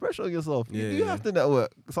put that pressure on yourself. You Yeah, do yeah. have to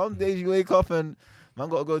network. Some days you wake up and man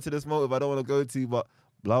got to go to this motive I don't want to go to, but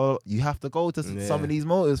blah, blah, blah. You have to go to some of these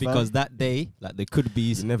motives, Because fam. that day, like there could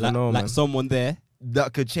be You never like, know, like man. someone there.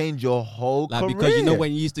 That could change your whole Like career. because you know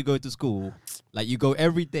when you used to go to school, like you go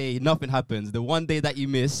every day, nothing happens. The one day that you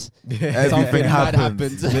miss, everything something bad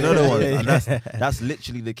happens. happens. You know the one, Yeah, and that's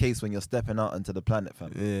literally the case when you're stepping out into the planet,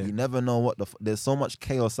 fam. Yeah. You never know what there's so much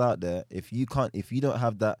chaos out there. If you don't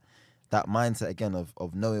have that mindset again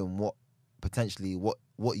of knowing what potentially what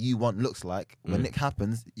you want looks like when it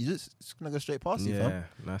happens, it's gonna go straight past you, fam. Yeah,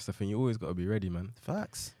 that's the thing. You always got to be ready, man.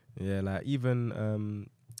 Facts. Yeah, like even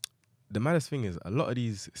the maddest thing is a lot of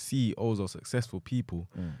these CEOs or successful people,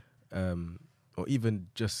 or even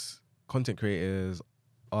just content creators,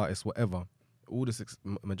 artists, whatever. All the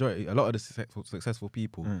a lot of the successful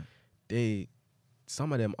people,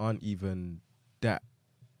 some of them aren't even that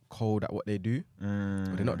cold at what they do.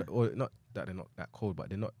 Or they're not, or not that they're not that cold, but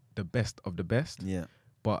they're not the best of the best. Yeah.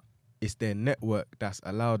 But it's their network that's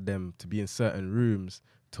allowed them to be in certain rooms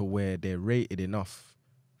to where they're rated enough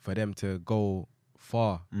for them to go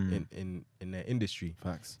far in their industry.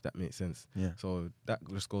 Facts. That makes sense. Yeah. So that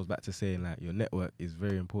just goes back to saying like your network is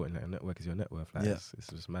very important. Like your network is your net worth. Like it's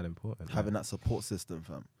just mad important. Having that support system,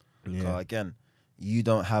 fam. Yeah. Again, you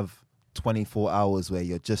don't have 24 hours where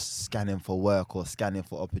you're just scanning for work or scanning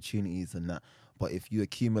for opportunities and that. But if you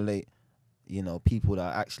accumulate, people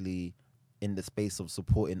that are actually in the space of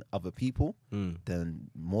supporting other people, then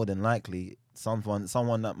more than likely someone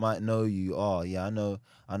that might know you, I know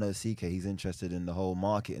CK, he's interested in the whole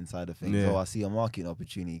marketing side of things. I see a marketing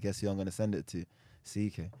opportunity. Guess who I'm going to send it to?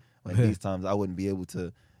 CK. When these times I wouldn't be able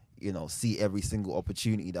to, see every single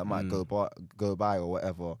opportunity that might go by or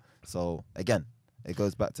whatever. So again, it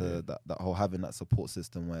goes back to that whole having that support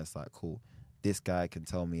system where it's like, cool, this guy can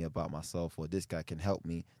tell me about myself, or this guy can help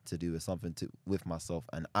me to do something with myself,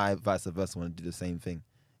 and I vice versa want to do the same thing.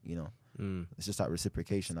 It's just that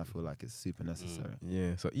reciprocation. I feel like it's super necessary.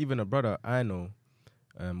 Yeah. So even a brother I know,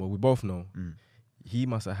 we both know, he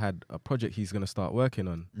must have had a project he's gonna start working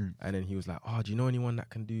on, and then he was like, "Oh, do you know anyone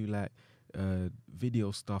that can do like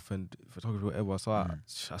video stuff and photography, whatever?" So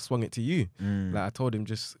I swung it to you. Like I told him,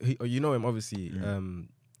 you know him obviously.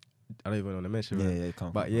 I don't even want to mention him.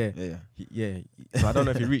 But so I don't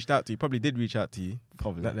know if he reached out to you. Probably did reach out to you.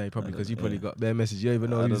 Probably. Because you probably got their message. You don't even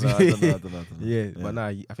know. I don't know. Yeah, but nah,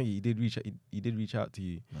 I think he did reach out to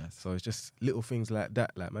you. Nice. So it's just little things like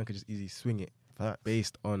that. Like man could just easily swing it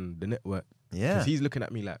based on the network. Yeah. Because he's looking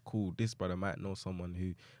at me like, cool, this brother might know someone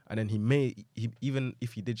who, and then he even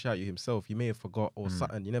if he did shout you himself, he may have forgot or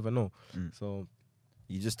something. You never know. So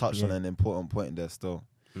you just touched on an important point there still,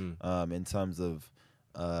 in terms of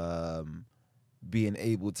being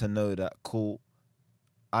able to know that, cool,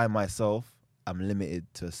 I myself am limited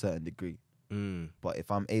to a certain degree, but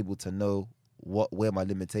if I'm able to know where my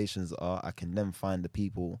limitations are, I can then find the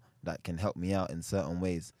people that can help me out in certain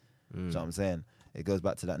ways. Do you know what I'm saying? It goes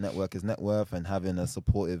back to that network is net worth, and having a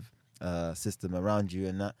supportive system around you,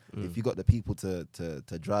 and that if you got the people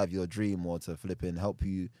to drive your dream or to help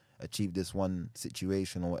you achieve this one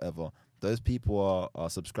situation or whatever, those people are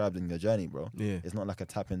subscribed in your journey, bro. Yeah. It's not like a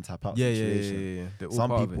tap in, tap out situation. Yeah.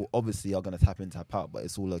 Some people obviously are going to tap in, tap out, but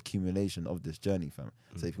it's all accumulation of this journey, fam.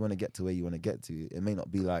 So if you want to get to where you want to get to, it may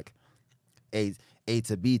not be like A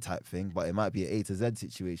to B type thing, but it might be an A to Z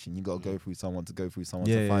situation. You got to go through someone to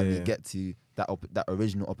finally get to that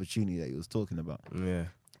original opportunity that you was talking about. Yeah.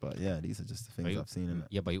 But yeah, these are just the things I've seen in it.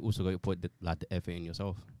 Yeah, but you also got to put the effort in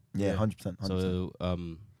yourself. Yeah, 100%. So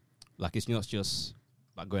like it's not just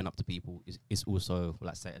like going up to people, it's also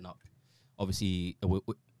like setting up. Obviously,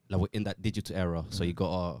 we're in that digital era, so you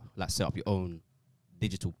gotta like set up your own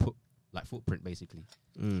digital footprint basically,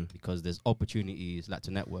 because there's opportunities like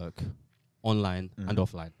to network online and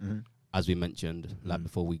offline, as we mentioned like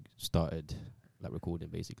before we started like recording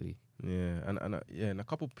basically. Yeah, and a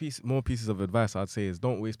couple more pieces of advice I'd say is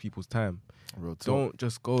don't waste people's time. Real talk. Don't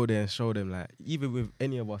just go there and show them, like, even with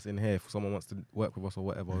any of us in here, if someone wants to work with us or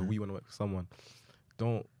whatever, or we want to work with someone,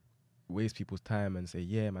 don't waste people's time and say,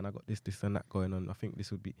 yeah, man, I got this and that going on. I think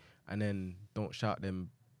this would be, and then don't shout them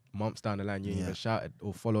months down the line. You ain't even shouted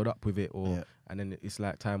or followed up with it, and then it's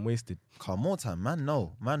like time wasted. More time, man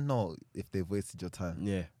know if they've wasted your time.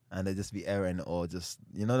 Yeah. And they just be erring or just,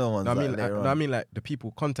 the ones I mean like the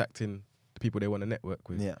people contacting the people they want to network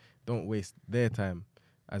with. Yeah. Don't waste their time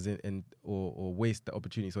or waste the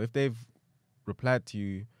opportunity. So if they've replied to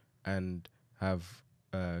you and have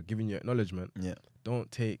given you acknowledgement,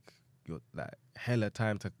 don't take your like hella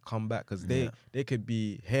time to come back, because they could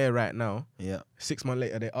be here right now. Yeah. 6 months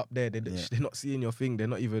later they're up there. They're not seeing your thing. They're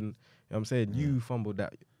not even. You know what I'm saying, you fumbled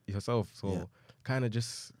that yourself. So kind of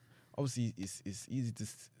just. Obviously, it's easy to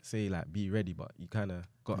say like be ready, but you kind of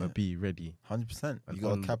gotta be ready. 100%. You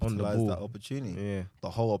gotta capitalize that opportunity. Yeah, the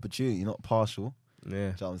whole opportunity, not partial. Yeah, do you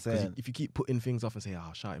know what I'm saying? If you keep putting things off and say,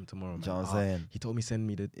 "I'll shout him tomorrow," man. Do you know what I'm saying? He told me send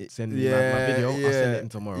me my video. I'll send it in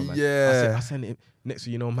tomorrow, man. Yeah, I send it. Next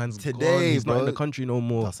thing you know, man's today, gone. He's not in the country no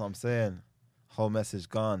more. That's what I'm saying. Whole message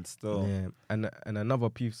gone still. Yeah, and another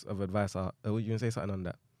piece of advice. You gonna say something on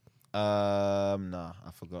that? Nah,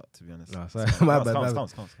 I forgot, to be honest. Nah, sorry. My bad.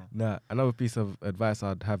 Nah, another piece of advice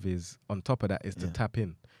I'd have is, on top of that, is to tap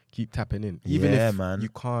in. Keep tapping in. Even if you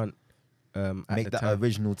can't at Make the that time.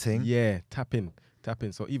 original thing. Yeah, tap in.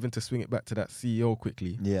 So even to swing it back to that CEO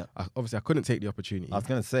quickly, Yeah. obviously I couldn't take the opportunity. I was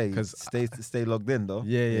gonna say, 'Cause stay logged in though.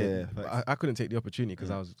 Yeah. Facts. I couldn't take the opportunity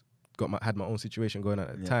because Yeah. had my own situation going on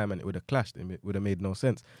at the Yeah. time, and it would have clashed and it would have made no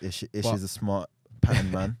sense. Ish is a smart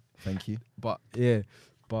pattern man. Thank you. But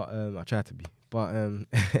I try to be. But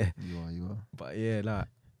You are. But yeah, like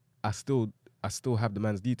I still have the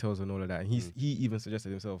man's details and all of that, and he even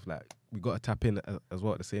suggested himself like we got to tap in as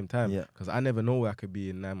well at the same time. Yeah. Because I never know where I could be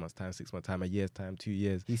in 9 months' time, 6 months' time, a year's time, 2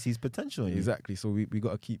 years. He sees potential in you. Exactly. So we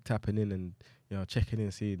got to keep tapping in and checking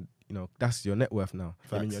in, seeing that's your net worth now.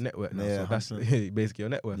 I mean Facts. your network now. Yeah, so that's 100%. basically your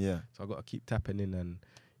net worth. Yeah. So I got to keep tapping in, and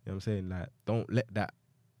what I'm saying, like don't let that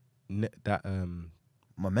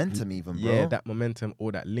Momentum even, bro. yeah, that momentum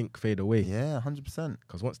or that link fade away. Yeah, 100%.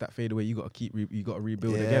 Because once that fade away, you got to you got to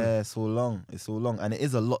rebuild Yeah, again. it's all long. And it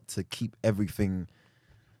is a lot to keep everything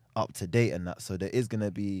up to date and that. So there is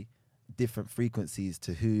gonna be different frequencies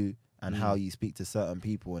to who and how you speak to certain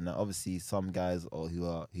people, and that obviously some guys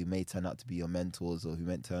who may turn out to be your mentors or who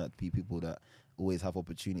may turn out to be people that always have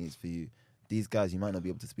opportunities for you. These guys, you might not be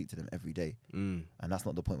able to speak to them every day, and that's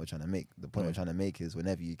not the point we're trying to make. The point we're trying to make is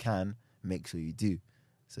whenever you can, make sure you do.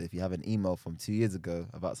 So if you have an email from 2 years ago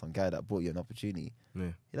about some guy that brought you an opportunity,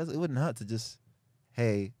 it wouldn't hurt to just,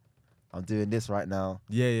 hey, I'm doing this right now.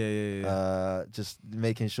 Yeah. Just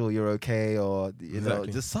making sure you're okay, or you know,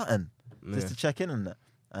 Exactly. just something, just to check in on that.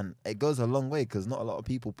 And it goes a long way because not a lot of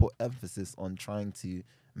people put emphasis on trying to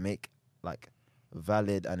make like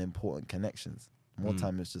valid and important connections. More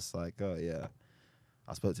time it's just like, oh yeah,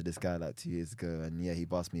 I spoke to this guy like 2 years ago, and yeah, he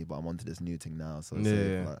bossed me, but I'm onto this new thing now. So Yeah.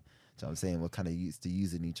 like, do you know what I'm saying? We're kind of used to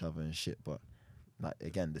using each other and shit, but like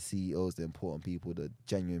again, the CEOs, the important people, the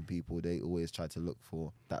genuine people, they always try to look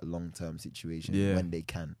for that long-term situation when they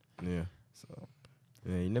can. Yeah. So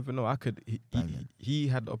Yeah, you never know. He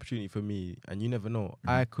had the opportunity for me, and you never know.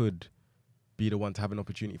 I could be the one to have an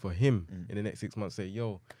opportunity for him in the next 6 months. Say,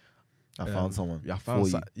 yo, I found someone. I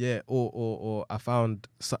found or I found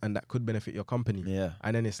something that could benefit your company. Yeah.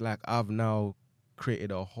 And then it's like I've now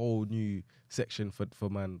created a whole new section for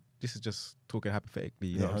man. This is just talking hypothetically,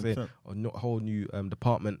 you know what I'm saying? 100%. Or not a whole new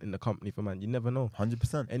department in the company for man. You never know.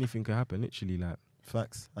 100%. Anything could happen, literally. Like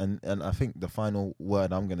Facts. And I think the final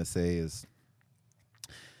word I'm gonna say is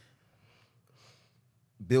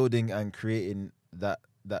building and creating that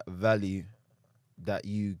value that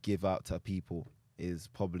you give out to people is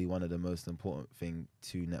probably one of the most important thing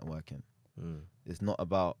to networking. It's not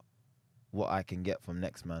about what I can get from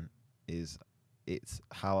next man. It's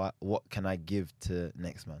what can I give to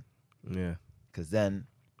next man. Yeah. Because then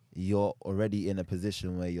you're already in a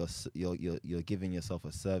position where you're giving yourself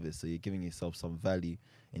a service, so you're giving yourself some value,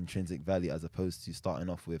 intrinsic value, as opposed to starting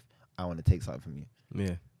off with I want to take something from you.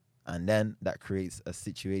 Yeah. And then that creates a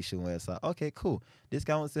situation where it's like, okay, cool, this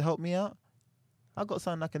guy wants to help me out, I got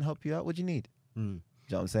something that can help you out. What do you need? Do you know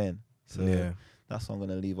what I'm saying? So that's what I'm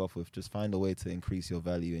gonna leave off with. Just find a way to increase your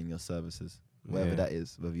value in your services, whatever that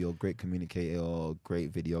is, whether you're a great communicator or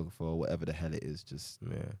great videographer or whatever the hell it is. Just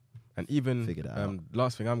and even figure that out.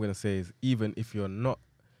 Last thing I'm gonna say is, even if you're not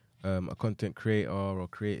a content creator or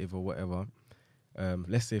creative or whatever,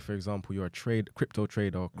 let's say for example you're a crypto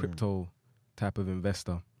trader or crypto type of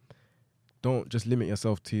investor, don't just limit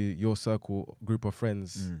yourself to your group of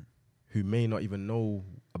friends who may not even know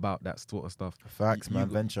about that sort of stuff. Facts, man.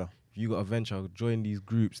 Venture. You got a venture, join these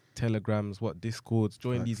groups, telegrams, Discords,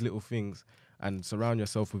 join these little things, and surround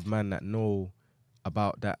yourself with men that know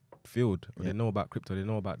about that field. Or they know about crypto, they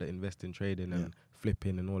know about the investing, trading and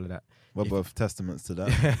flipping and all of that. We're both testaments to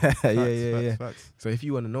that. Facts. So if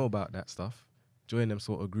you want to know about that stuff, join them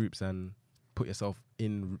sort of groups and put yourself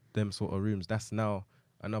in them sort of rooms. That's now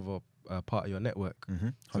another part of your network.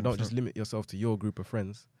 So don't just limit yourself to your group of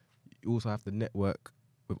friends. You also have to network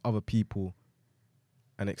with other people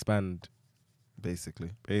and expand. Basically.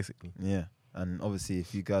 Yeah. And obviously,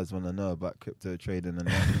 if you guys want to know about crypto trading and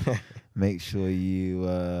that, make sure you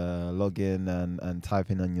log in and type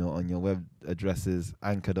in on your web addresses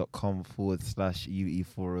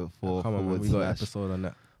anchor.com/UE404 Come on, man, we got an episode on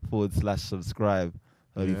that. /subscribe.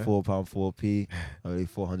 Only £4.4p. Only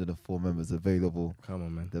 404 members available. Come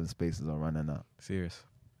on, man. Them spaces are running out. Serious.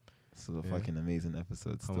 So a fucking amazing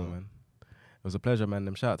episode. Come on, man. It was a pleasure,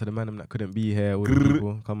 man. Shout out to the man that couldn't be here. All the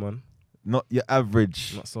people. Come on. Not your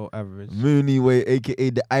average. Not so average. Mooney Way, aka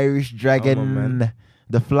the Irish Dragon, Come on, man.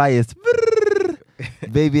 the flyest.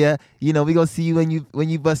 Baby, we gonna see you when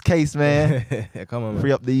you bust case, man. Come on, man.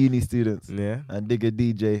 Free up the uni students. Yeah. And dig a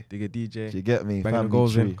DJ. Dig a DJ. You get me? Banging the Family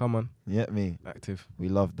goals tree. in. Come on. You get me? Active. We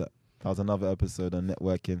love that. That was another episode on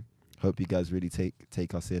networking. hope you guys really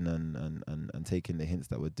take us in and take in the hints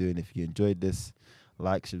that we're doing. If you enjoyed this,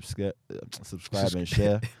 like, subscribe and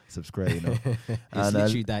share. Subscribe, you know. It's And,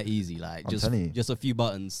 literally that easy. Like I'm telling you. just a few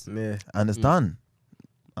buttons. Yeah. And it's done.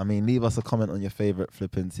 I mean, leave us a comment on your favorite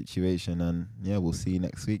flipping situation, and yeah, we'll see you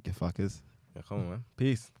next week, you fuckers. Yeah, come on, man.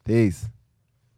 Peace. Peace.